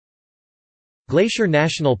Glacier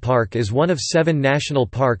National Park is one of 7 national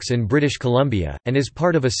parks in British Columbia, and is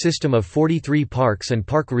part of a system of 43 parks and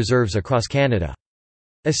park reserves across Canada.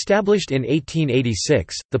 Established in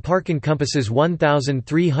 1886, the park encompasses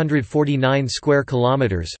 1,349 square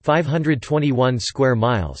kilometres (521 square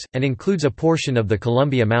miles) and includes a portion of the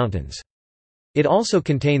Columbia Mountains. It also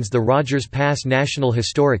contains the Rogers Pass National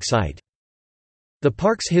Historic Site. The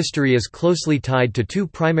park's history is closely tied to 2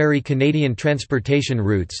 primary Canadian transportation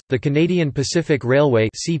routes, the Canadian Pacific Railway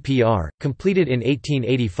 (CPR), completed in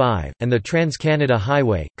 1885, and the Trans-Canada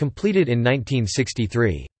Highway, completed in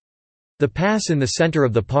 1963. The pass in the centre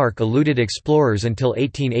of the park eluded explorers until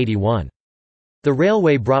 1881. The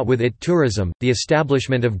railway brought with it tourism, the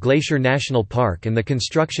establishment of Glacier National Park and the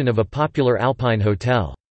construction of a popular alpine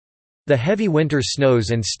hotel. The heavy winter snows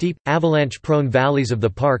and steep, avalanche-prone valleys of the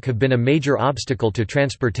park have been a major obstacle to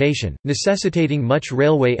transportation, necessitating much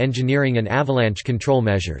railway engineering and avalanche control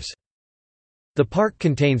measures. The park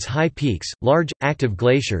contains high peaks, large, active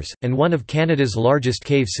glaciers, and one of Canada's largest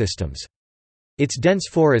cave systems. Its dense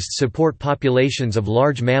forests support populations of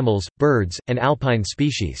large mammals, birds, and alpine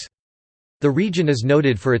species. The region is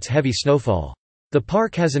noted for its heavy snowfall. The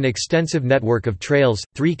park has an extensive network of trails,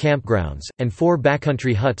 3 campgrounds, and 4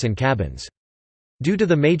 backcountry huts and cabins. Due to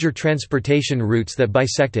the major transportation routes that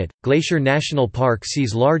bisect it, Glacier National Park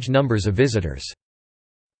sees large numbers of visitors.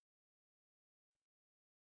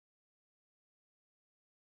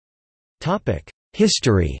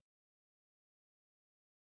 History.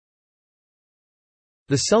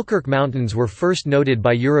 The Selkirk Mountains were first noted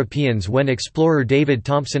by Europeans when explorer David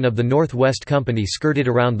Thompson of the North West Company skirted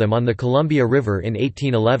around them on the Columbia River in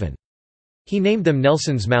 1811. He named them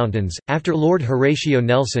Nelson's Mountains, after Lord Horatio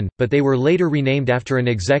Nelson, but they were later renamed after an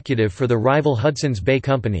executive for the rival Hudson's Bay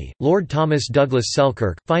Company, Lord Thomas Douglas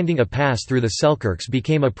Selkirk. Finding a pass through the Selkirks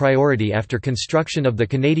became a priority after construction of the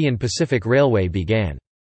Canadian Pacific Railway began.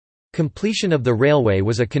 Completion of the railway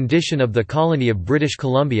was a condition of the colony of British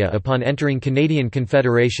Columbia upon entering Canadian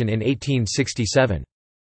Confederation in 1867.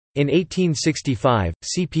 In 1865,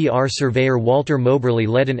 CPR surveyor Walter Moberly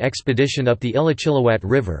led an expedition up the Illichilliwaat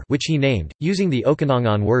River, which he named, using the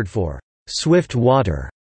Okanagan word for swift water.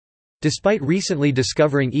 Despite recently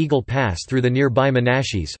discovering Eagle Pass through the nearby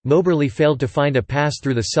Monashis, Moberly failed to find a pass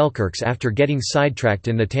through the Selkirks after getting sidetracked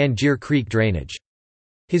in the Tangier Creek drainage.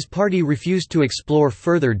 His party refused to explore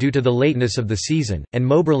further due to the lateness of the season, and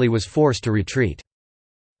Moberly was forced to retreat.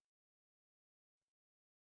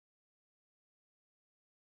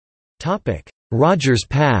 Rogers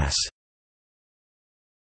Pass.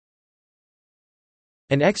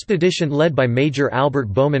 An expedition led by Major Albert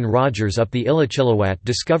Bowman Rogers up the Illichilliwaat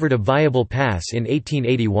discovered a viable pass in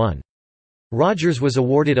 1881. Rogers was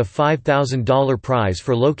awarded a $5,000 prize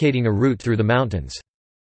for locating a route through the mountains.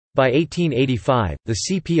 By 1885, the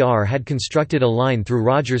CPR had constructed a line through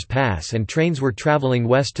Rogers Pass and trains were travelling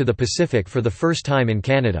west to the Pacific for the first time in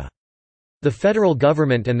Canada. The federal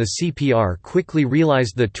government and the CPR quickly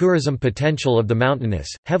realized the tourism potential of the mountainous,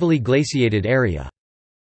 heavily glaciated area.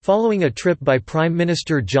 Following a trip by Prime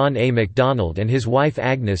Minister John A. Macdonald and his wife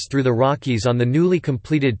Agnes through the Rockies on the newly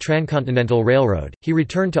completed Transcontinental Railroad, he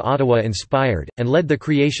returned to Ottawa inspired, and led the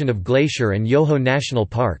creation of Glacier and Yoho National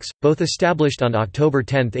Parks, both established on October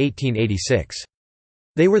 10, 1886.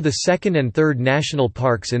 They were the second and third national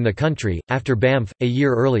parks in the country, after Banff, a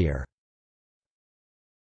year earlier.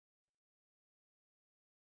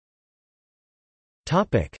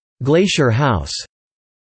 Glacier House.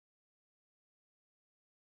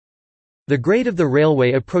 The grade of the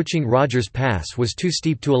railway approaching Rogers Pass was too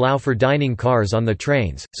steep to allow for dining cars on the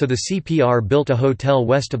trains, so the CPR built a hotel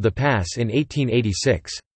west of the pass in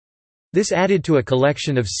 1886. This added to a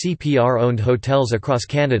collection of CPR-owned hotels across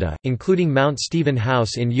Canada, including Mount Stephen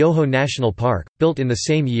House in Yoho National Park, built in the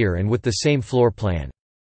same year and with the same floor plan.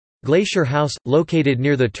 Glacier House, located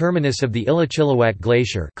near the terminus of the Illichilliwaat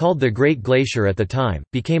Glacier, called the Great Glacier at the time,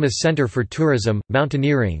 became a centre for tourism,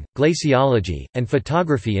 mountaineering, glaciology, and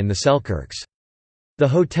photography in the Selkirks. The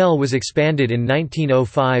hotel was expanded in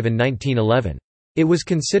 1905 and 1911. It was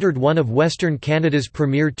considered one of Western Canada's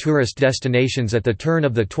premier tourist destinations at the turn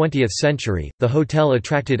of the 20th century. The hotel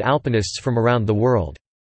attracted alpinists from around the world.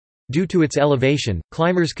 Due to its elevation,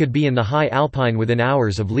 climbers could be in the high alpine within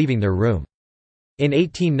hours of leaving their room. In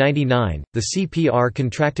 1899, the CPR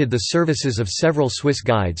contracted the services of several Swiss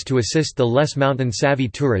guides to assist the less mountain-savvy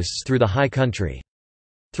tourists through the high country.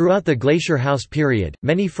 Throughout the Glacier House period,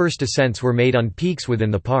 many first ascents were made on peaks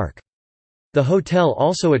within the park. The hotel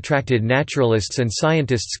also attracted naturalists and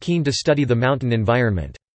scientists keen to study the mountain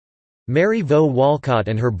environment. Mary Vaux Walcott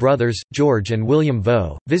and her brothers, George and William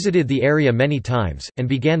Vaux, visited the area many times, and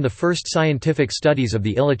began the first scientific studies of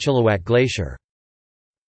the Illecillewaet Glacier.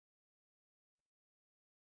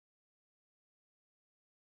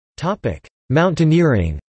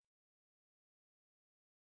 Mountaineering.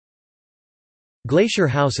 Glacier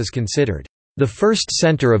House is considered the first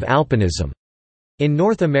center of alpinism in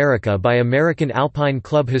North America by American Alpine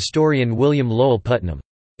Club historian William Lowell Putnam.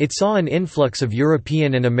 It saw an influx of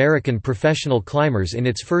European and American professional climbers in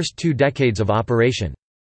its first 2 decades of operation.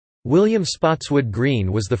 William Spotswood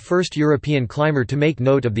Green was the first European climber to make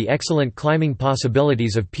note of the excellent climbing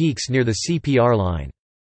possibilities of peaks near the CPR line.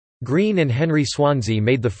 Green and Henry Swansea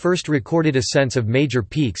made the first recorded ascents of major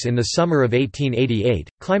peaks in the summer of 1888,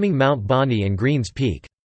 climbing Mount Bonnie and Green's Peak.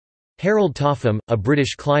 Harold Topham, a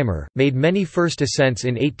British climber, made many first ascents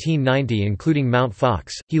in 1890 including Mount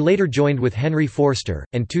Fox. He later joined with Henry Forster,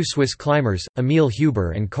 and 2 Swiss climbers, Emil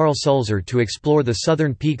Huber and Karl Sulzer, to explore the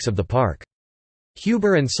southern peaks of the park.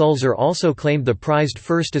 Huber and Sulzer also claimed the prized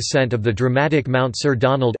first ascent of the dramatic Mount Sir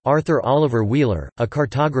Donald. Arthur Oliver Wheeler, a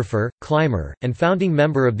cartographer, climber, and founding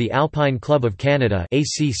member of the Alpine Club of Canada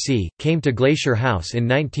 (ACC), came to Glacier House in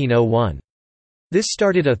 1901. This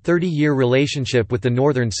started a 30-year relationship with the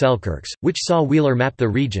Northern Selkirks, which saw Wheeler map the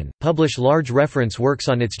region, publish large reference works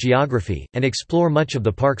on its geography, and explore much of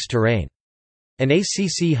the park's terrain. An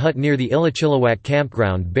ACC hut near the Illecillewaet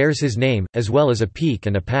campground bears his name, as well as a peak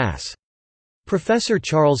and a pass. Professor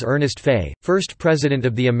Charles Ernest Fay, first president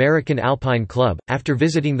of the American Alpine Club, after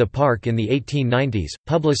visiting the park in the 1890s,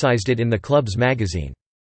 publicized it in the club's magazine.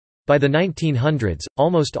 By the 1900s,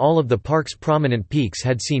 almost all of the park's prominent peaks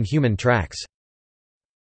had seen human tracks.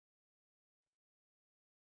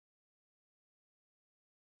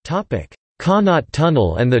 Connaught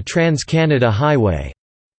Tunnel and the Trans-Canada Highway.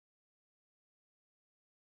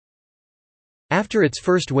 After its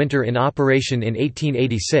first winter in operation in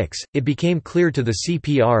 1886, it became clear to the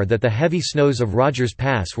CPR that the heavy snows of Rogers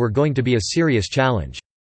Pass were going to be a serious challenge.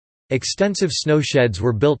 Extensive snow sheds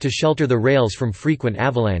were built to shelter the rails from frequent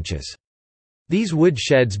avalanches. These wood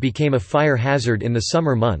sheds became a fire hazard in the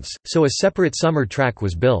summer months, so a separate summer track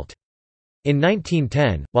was built. In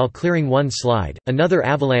 1910, while clearing one slide, another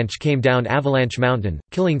avalanche came down Avalanche Mountain,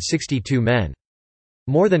 killing 62 men.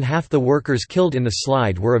 More than half the workers killed in the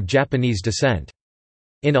slide were of Japanese descent.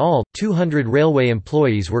 In all, 200 railway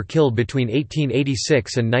employees were killed between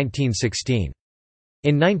 1886 and 1916.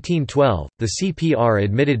 In 1912, the CPR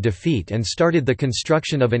admitted defeat and started the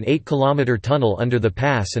construction of an 8-kilometre tunnel under the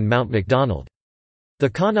pass and Mount Macdonald. The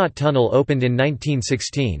Connaught Tunnel opened in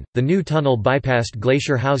 1916. The new tunnel bypassed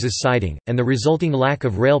Glacier House's siding, and the resulting lack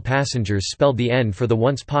of rail passengers spelled the end for the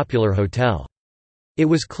once popular hotel. It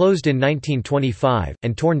was closed in 1925,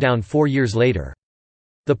 and torn down 4 years later.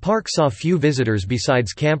 The park saw few visitors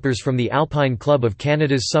besides campers from the Alpine Club of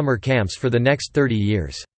Canada's summer camps for the next 30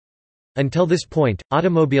 years. Until this point,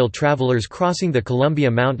 automobile travelers crossing the Columbia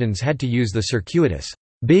Mountains had to use the circuitous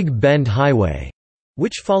Big Bend Highway,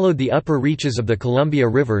 which followed the upper reaches of the Columbia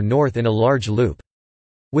River north in a large loop.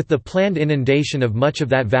 With the planned inundation of much of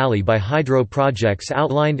that valley by hydro projects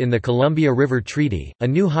outlined in the Columbia River Treaty, a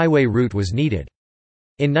new highway route was needed.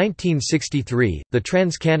 In 1963, the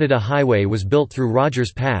Trans-Canada Highway was built through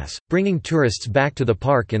Rogers Pass, bringing tourists back to the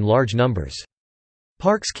park in large numbers.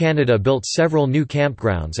 Parks Canada built several new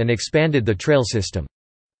campgrounds and expanded the trail system.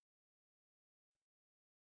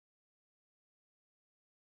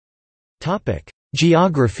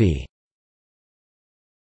 Geography.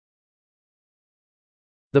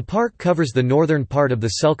 The park covers the northern part of the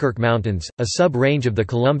Selkirk Mountains, a sub-range of the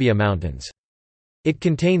Columbia Mountains. It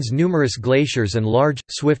contains numerous glaciers and large,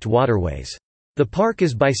 swift waterways. The park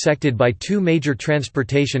is bisected by 2 major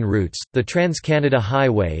transportation routes, the Trans-Canada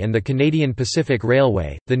Highway and the Canadian Pacific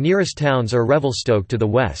Railway. The nearest towns are Revelstoke to the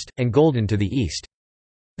west, and Golden to the east.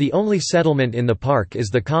 The only settlement in the park is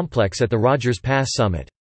the complex at the Rogers Pass summit.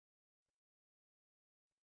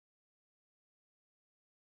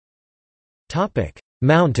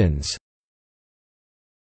 Mountains.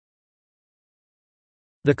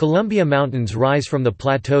 The Columbia Mountains rise from the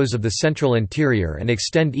plateaus of the central interior and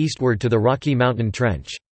extend eastward to the Rocky Mountain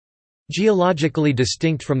Trench. Geologically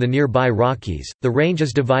distinct from the nearby Rockies, the range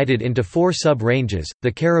is divided into 4 sub-ranges,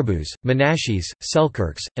 the Caribous, Monashis,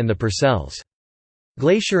 Selkirks, and the Purcells.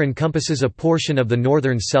 Glacier encompasses a portion of the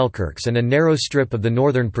northern Selkirks and a narrow strip of the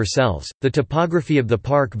northern Purcells. The topography of the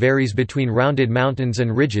park varies between rounded mountains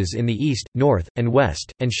and ridges in the east, north, and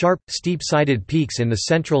west, and sharp, steep-sided peaks in the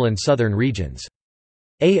central and southern regions.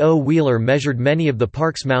 A. O. Wheeler measured many of the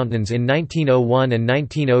park's mountains in 1901 and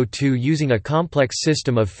 1902 using a complex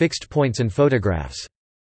system of fixed points and photographs.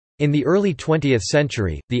 In the early 20th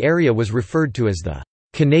century, the area was referred to as the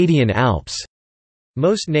Canadian Alps.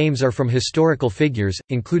 Most names are from historical figures,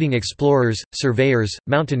 including explorers, surveyors,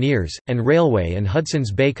 mountaineers, and railway and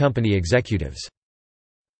Hudson's Bay Company executives.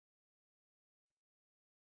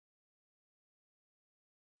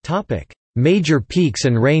 Major peaks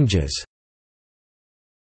and ranges.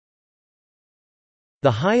 The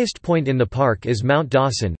highest point in the park is Mount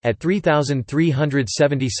Dawson, at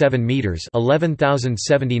 3,377 metres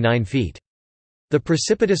 (11,079 feet). The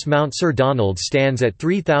precipitous Mount Sir Donald stands at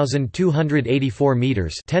 3,284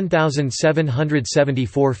 metres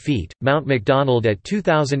 (10,774 feet), Mount McDonald at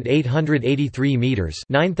 2,883 metres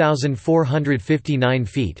 (9,459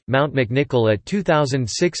 feet), Mount McNicoll at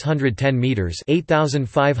 2,610 metres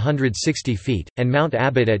 (8,560 feet), and Mount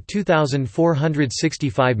Abbott at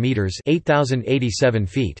 2,465 metres (8,087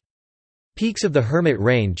 feet). Peaks of the Hermit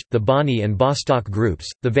Range, the Bonnie and Bostock Groups,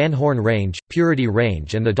 the Van Horn Range, Purity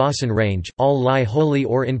Range and the Dawson Range, all lie wholly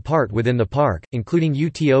or in part within the park, including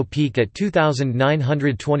UTO Peak at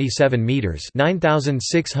 2,927 metres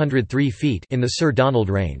 (9,603 feet) in the Sir Donald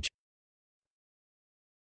Range.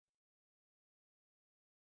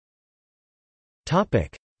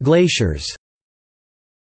 Glaciers.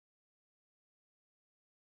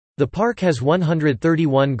 The park has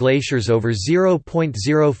 131 glaciers over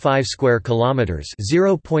 0.05 square kilometers,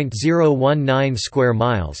 0.019 square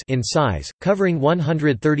miles in size, covering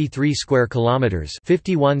 133 square kilometers,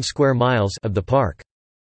 51 square miles of the park.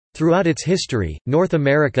 Throughout its history, North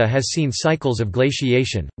America has seen cycles of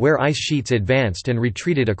glaciation, where ice sheets advanced and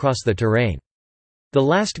retreated across the terrain. The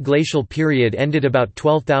last glacial period ended about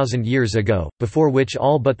 12,000 years ago, before which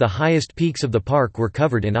all but the highest peaks of the park were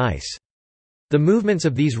covered in ice. The movements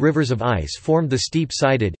of these rivers of ice formed the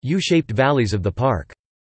steep-sided, U-shaped valleys of the park.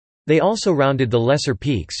 They also rounded the lesser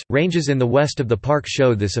peaks. Ranges in the west of the park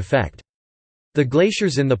show this effect. The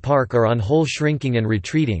glaciers in the park are on whole shrinking and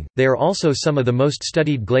retreating. They are also some of the most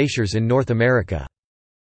studied glaciers in North America.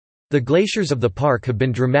 The glaciers of the park have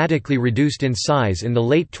been dramatically reduced in size in the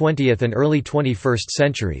late 20th and early 21st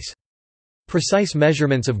centuries. Precise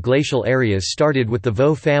measurements of glacial areas started with the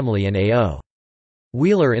Vaux family and A.O.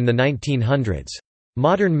 Wheeler in the 1900s.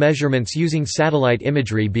 Modern measurements using satellite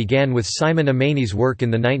imagery began with Simon Amaney's work in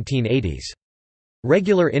the 1980s.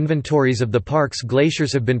 Regular inventories of the park's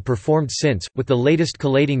glaciers have been performed since, with the latest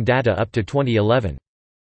collating data up to 2011.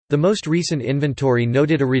 The most recent inventory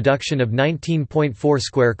noted a reduction of 19.4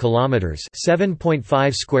 square kilometers,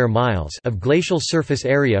 7.5 square miles of glacial surface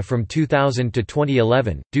area from 2000 to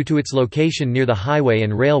 2011 due to its location near the highway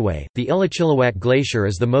and railway. The Illecillewaet Glacier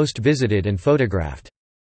is the most visited and photographed.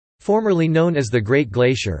 Formerly known as the Great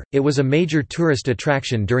Glacier, it was a major tourist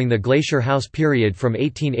attraction during the Glacier House period from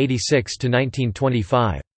 1886 to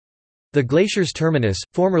 1925. The glacier's terminus,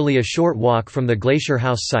 formerly a short walk from the Glacier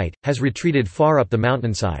House site, has retreated far up the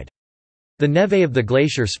mountainside. The névé of the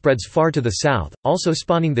glacier spreads far to the south, also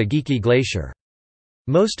spawning the Geeky Glacier.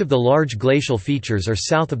 Most of the large glacial features are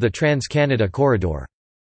south of the Trans-Canada Corridor.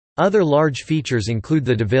 Other large features include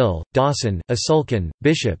the Deville, Dawson, Asulkin,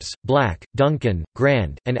 Bishops, Black, Duncan,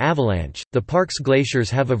 Grand, and Avalanche. The park's glaciers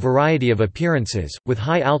have a variety of appearances, with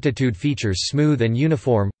high-altitude features smooth and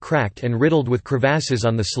uniform, cracked and riddled with crevasses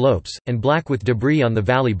on the slopes, and black with debris on the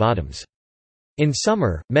valley bottoms. In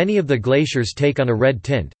summer, many of the glaciers take on a red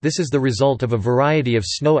tint. This is the result of a variety of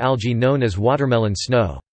snow algae known as watermelon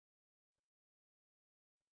snow.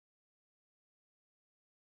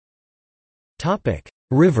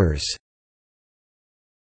 Rivers.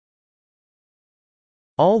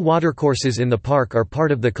 All watercourses in the park are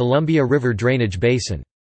part of the Columbia River drainage basin.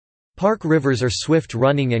 Park rivers are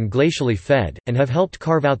swift-running and glacially fed, and have helped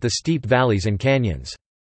carve out the steep valleys and canyons.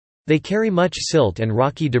 They carry much silt and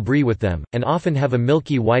rocky debris with them, and often have a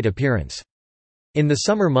milky white appearance. In the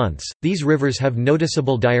summer months, these rivers have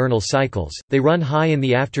noticeable diurnal cycles. They run high in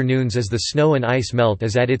the afternoons as the snow and ice melt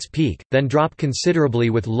is at its peak, then drop considerably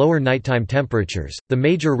with lower nighttime temperatures. The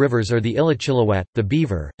major rivers are the Illecillewaet, the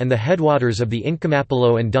Beaver, and the headwaters of the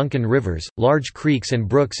Inkamapalo and Duncan rivers. Large creeks and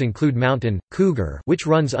brooks include Mountain, Cougar, which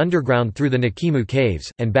runs underground through the Nakimu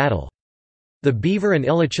Caves, and Battle. The Beaver and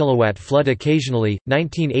Illecillewaet flood occasionally.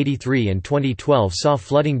 1983 and 2012 saw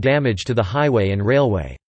flooding damage to the highway and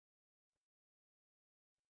railway.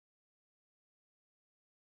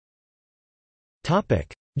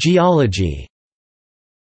 Geology.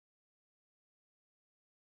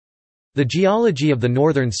 The geology of the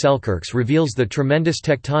northern Selkirks reveals the tremendous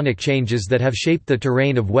tectonic changes that have shaped the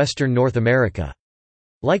terrain of western North America.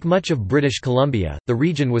 Like much of British Columbia, the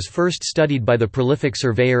region was first studied by the prolific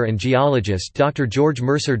surveyor and geologist Dr. George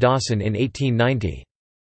Mercer Dawson in 1890.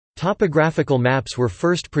 Topographical maps were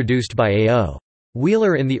first produced by A.O.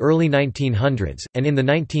 Wheeler in the early 1900s, and in the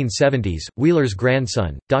 1970s, Wheeler's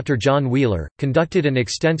grandson, Dr. John Wheeler, conducted an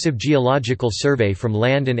extensive geological survey from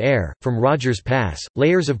land and air. From Rogers Pass,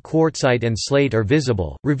 layers of quartzite and slate are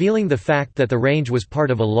visible, revealing the fact that the range was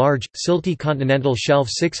part of a large, silty continental shelf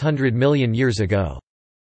 600 million years ago.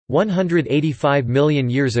 185 million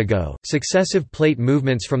years ago, successive plate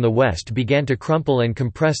movements from the west began to crumple and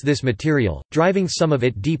compress this material, driving some of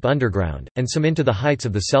it deep underground, and some into the heights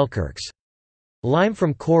of the Selkirks. Lime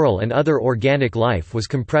from coral and other organic life was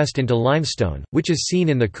compressed into limestone, which is seen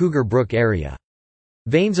in the Cougar Brook area.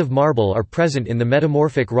 Veins of marble are present in the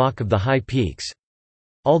metamorphic rock of the high peaks.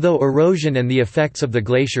 Although erosion and the effects of the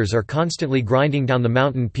glaciers are constantly grinding down the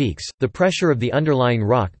mountain peaks, the pressure of the underlying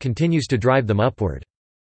rock continues to drive them upward.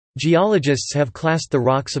 Geologists have classed the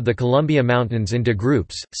rocks of the Columbia Mountains into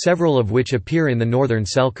groups, several of which appear in the northern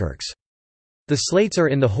Selkirks. The slates are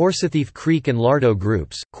in the Horsathief Creek and Lardo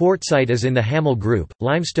groups, quartzite is in the Hamel group,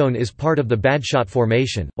 limestone is part of the Badshot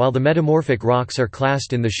Formation, while the metamorphic rocks are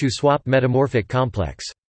classed in the Shuswap Metamorphic Complex.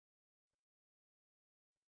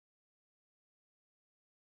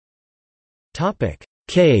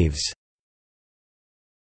 Caves.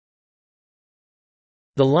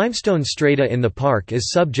 The limestone strata in the park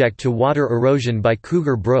is subject to water erosion by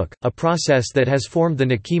Cougar Brook, a process that has formed the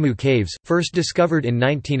Nakimu Caves, first discovered in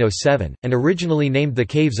 1907, and originally named the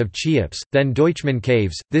Caves of Cheops, then Deutschmann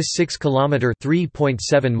Caves. This 6-kilometer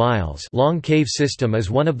 (3.7 miles) long cave system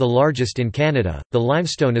is one of the largest in Canada. The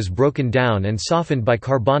limestone is broken down and softened by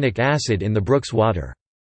carbonic acid in the brook's water.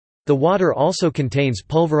 The water also contains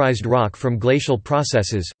pulverized rock from glacial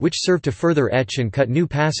processes, which serve to further etch and cut new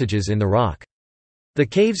passages in the rock. The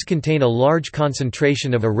caves contain a large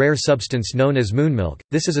concentration of a rare substance known as moonmilk.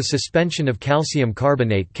 This is a suspension of calcium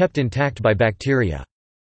carbonate kept intact by bacteria.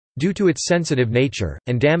 Due to its sensitive nature,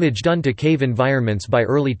 and damage done to cave environments by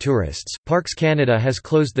early tourists, Parks Canada has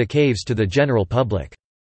closed the caves to the general public.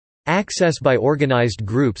 Access by organized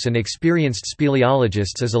groups and experienced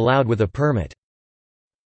speleologists is allowed with a permit.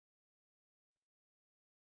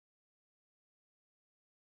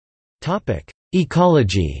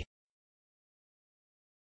 Ecology.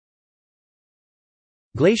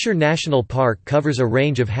 Glacier National Park covers a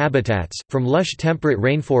range of habitats, from lush temperate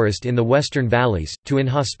rainforest in the western valleys, to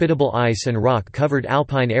inhospitable ice and rock-covered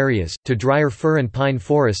alpine areas, to drier fir and pine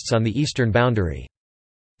forests on the eastern boundary.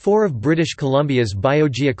 4 of British Columbia's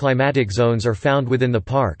biogeoclimatic zones are found within the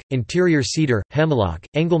park: interior cedar, hemlock,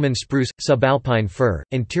 Engelmann spruce, subalpine fir,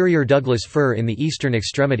 interior Douglas fir in the eastern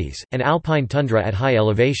extremities, and alpine tundra at high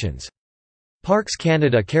elevations. Parks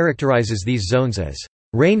Canada characterizes these zones as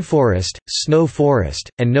rainforest, snow forest,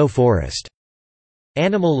 and no forest.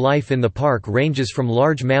 Animal life in the park ranges from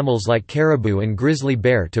large mammals like caribou and grizzly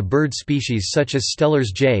bear to bird species such as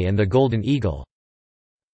Steller's jay and the golden eagle.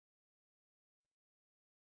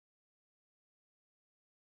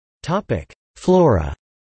 Flora.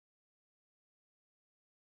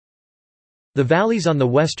 The valleys on the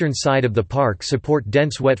western side of the park support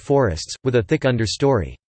dense wet forests, with a thick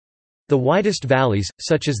understory. The widest valleys,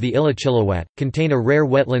 such as the Illichilliwatt, contain a rare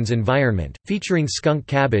wetlands environment, featuring skunk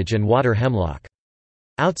cabbage and water hemlock.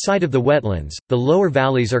 Outside of the wetlands, the lower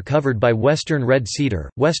valleys are covered by western red cedar,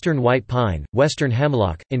 western white pine, western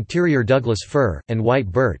hemlock, interior Douglas fir, and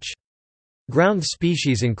white birch. Ground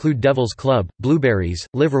species include devil's club, blueberries,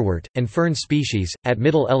 liverwort, and fern species. At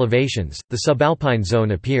middle elevations, the subalpine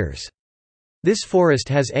zone appears. This forest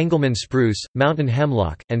has Engelmann spruce, mountain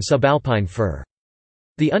hemlock, and subalpine fir.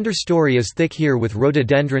 The understory is thick here with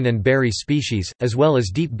rhododendron and berry species, as well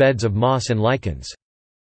as deep beds of moss and lichens.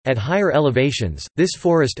 At higher elevations, this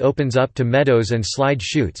forest opens up to meadows and slide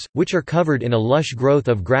chutes, which are covered in a lush growth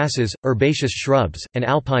of grasses, herbaceous shrubs, and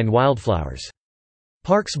alpine wildflowers.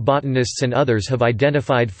 Parks botanists and others have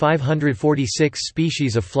identified 546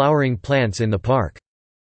 species of flowering plants in the park.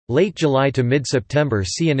 Late July to mid-September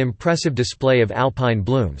see an impressive display of alpine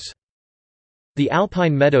blooms. The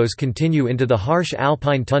alpine meadows continue into the harsh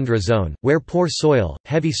alpine tundra zone, where poor soil,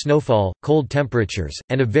 heavy snowfall, cold temperatures,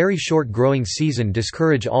 and a very short growing season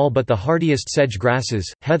discourage all but the hardiest sedge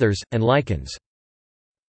grasses, heathers, and lichens.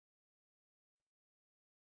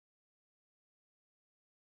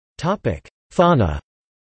 Fauna.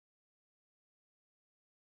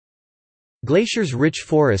 Glacier's rich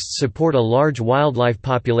forests support a large wildlife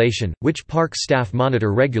population, which park staff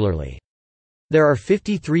monitor regularly. There are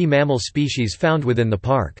 53 mammal species found within the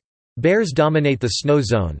park. Bears dominate the snow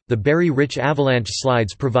zone. The berry-rich avalanche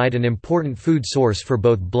slides provide an important food source for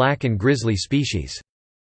both black and grizzly species.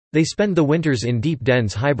 They spend the winters in deep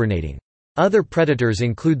dens hibernating. Other predators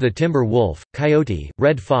include the timber wolf, coyote,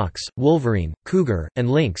 red fox, wolverine, cougar, and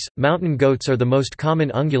lynx. Mountain goats are the most common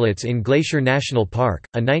ungulates in Glacier National Park.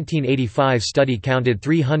 A 1985 study counted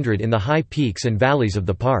 300 in the high peaks and valleys of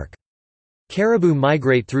the park. Caribou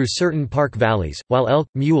migrate through certain park valleys, while elk,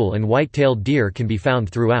 mule, and white-tailed deer can be found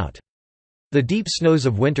throughout. The deep snows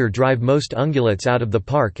of winter drive most ungulates out of the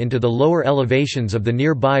park into the lower elevations of the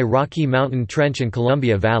nearby Rocky Mountain Trench and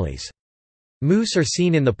Columbia valleys. Moose are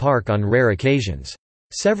seen in the park on rare occasions.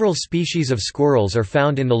 Several species of squirrels are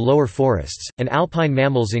found in the lower forests, and alpine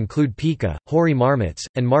mammals include pika, hoary marmots,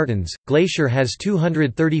 and martens. Glacier has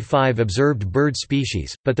 235 observed bird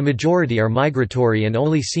species, but the majority are migratory and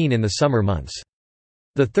only seen in the summer months.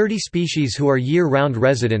 The 30 species who are year-round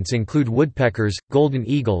residents include woodpeckers, golden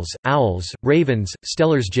eagles, owls, ravens,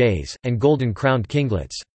 Steller's jays, and golden-crowned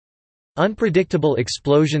kinglets. Unpredictable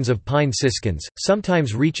explosions of pine siskins,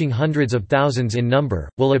 sometimes reaching hundreds of thousands in number,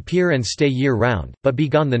 will appear and stay year-round, but be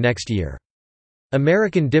gone the next year.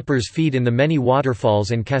 American dippers feed in the many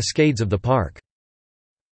waterfalls and cascades of the park.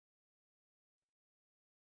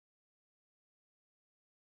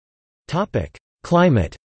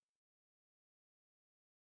 Climate.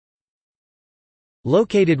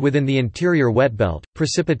 Located within the interior wetbelt,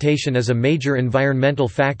 precipitation is a major environmental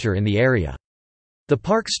factor in the area. The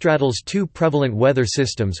park straddles two prevalent weather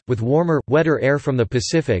systems, with warmer, wetter air from the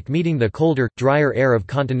Pacific meeting the colder, drier air of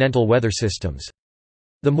continental weather systems.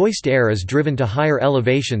 The moist air is driven to higher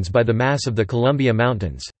elevations by the mass of the Columbia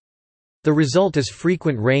Mountains. The result is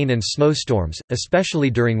frequent rain and snowstorms, especially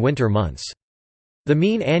during winter months. The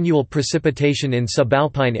mean annual precipitation in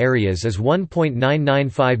subalpine areas is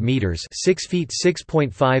 1.995 meters, 6 feet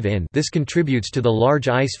 6.5 in. This contributes to the large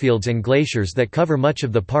icefields and glaciers that cover much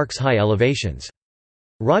of the park's high elevations.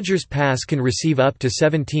 Rogers Pass can receive up to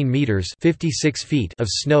 17 meters, 56 feet of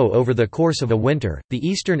snow over the course of a winter. The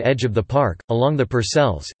eastern edge of the park, along the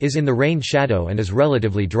Purcells, is in the rain shadow and is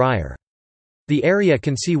relatively drier. The area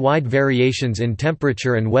can see wide variations in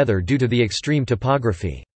temperature and weather due to the extreme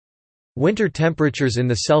topography. Winter temperatures in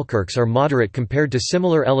the Selkirks are moderate compared to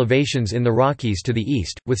similar elevations in the Rockies to the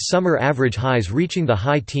east, with summer average highs reaching the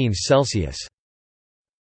high teens Celsius.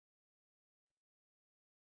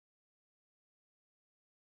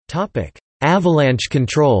 Avalanche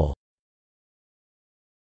control.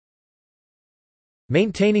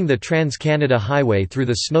 Maintaining the Trans-Canada Highway through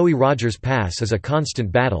the snowy Rogers Pass is a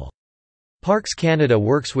constant battle. Parks Canada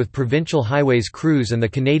works with provincial highways crews and the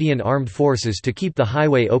Canadian Armed Forces to keep the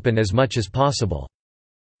highway open as much as possible.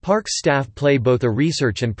 Parks staff play both a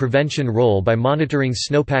research and prevention role by monitoring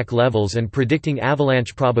snowpack levels and predicting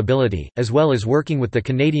avalanche probability, as well as working with the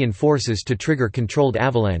Canadian Forces to trigger controlled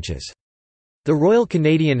avalanches. The Royal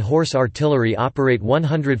Canadian Horse Artillery operate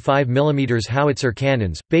 105 mm howitzer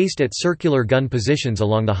cannons, based at circular gun positions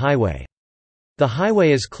along the highway. The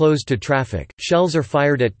highway is closed to traffic, shells are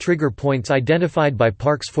fired at trigger points identified by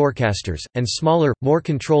parks forecasters, and smaller, more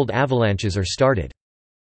controlled avalanches are started.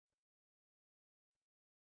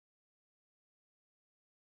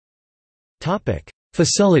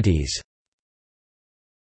 Facilities.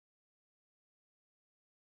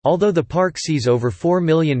 Although the park sees over 4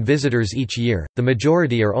 million visitors each year, the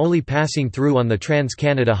majority are only passing through on the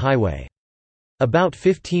Trans-Canada Highway. About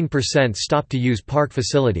 15% stop to use park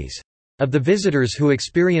facilities. Of the visitors who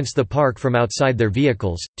experience the park from outside their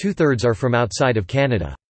vehicles, 2/3 are from outside of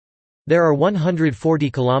Canada. There are 140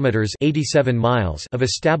 kilometers (87 miles) of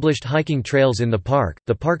established hiking trails in the park.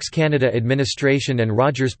 The Parks Canada Administration and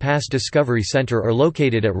Rogers Pass Discovery Centre are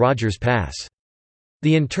located at Rogers Pass.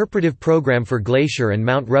 The interpretive program for Glacier and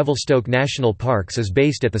Mount Revelstoke National Parks is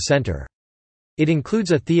based at the centre. It includes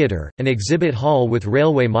a theatre, an exhibit hall with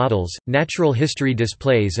railway models, natural history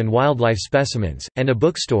displays and wildlife specimens, and a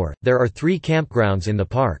bookstore. There are 3 campgrounds in the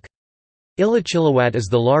park. Illichilliwatt is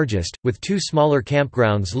the largest, with 2 smaller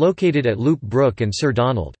campgrounds located at Loop Brook and Sir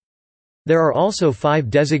Donald. There are also 5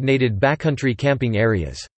 designated backcountry camping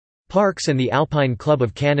areas. Parks and the Alpine Club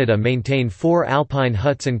of Canada maintain 4 alpine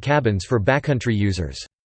huts and cabins for backcountry users.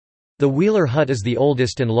 The Wheeler Hut is the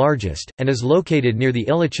oldest and largest, and is located near the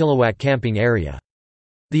Illichilliwatt camping area.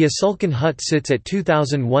 The Asulkan Hut sits at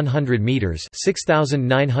 2,100 metres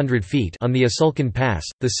 (6,900 feet) on the Asulkan Pass.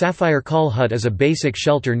 The Sapphire Call Hut is a basic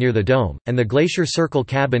shelter near the dome, and the Glacier Circle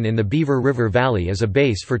Cabin in the Beaver River Valley is a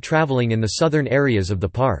base for travelling in the southern areas of the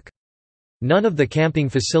park. None of the camping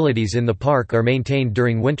facilities in the park are maintained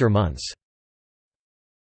during winter months.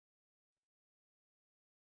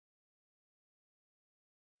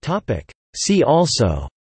 See also: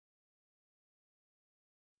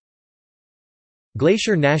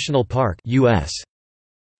 Glacier National Park, U.S.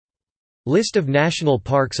 List of national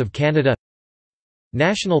parks of Canada.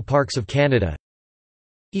 National Parks of Canada.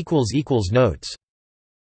 Notes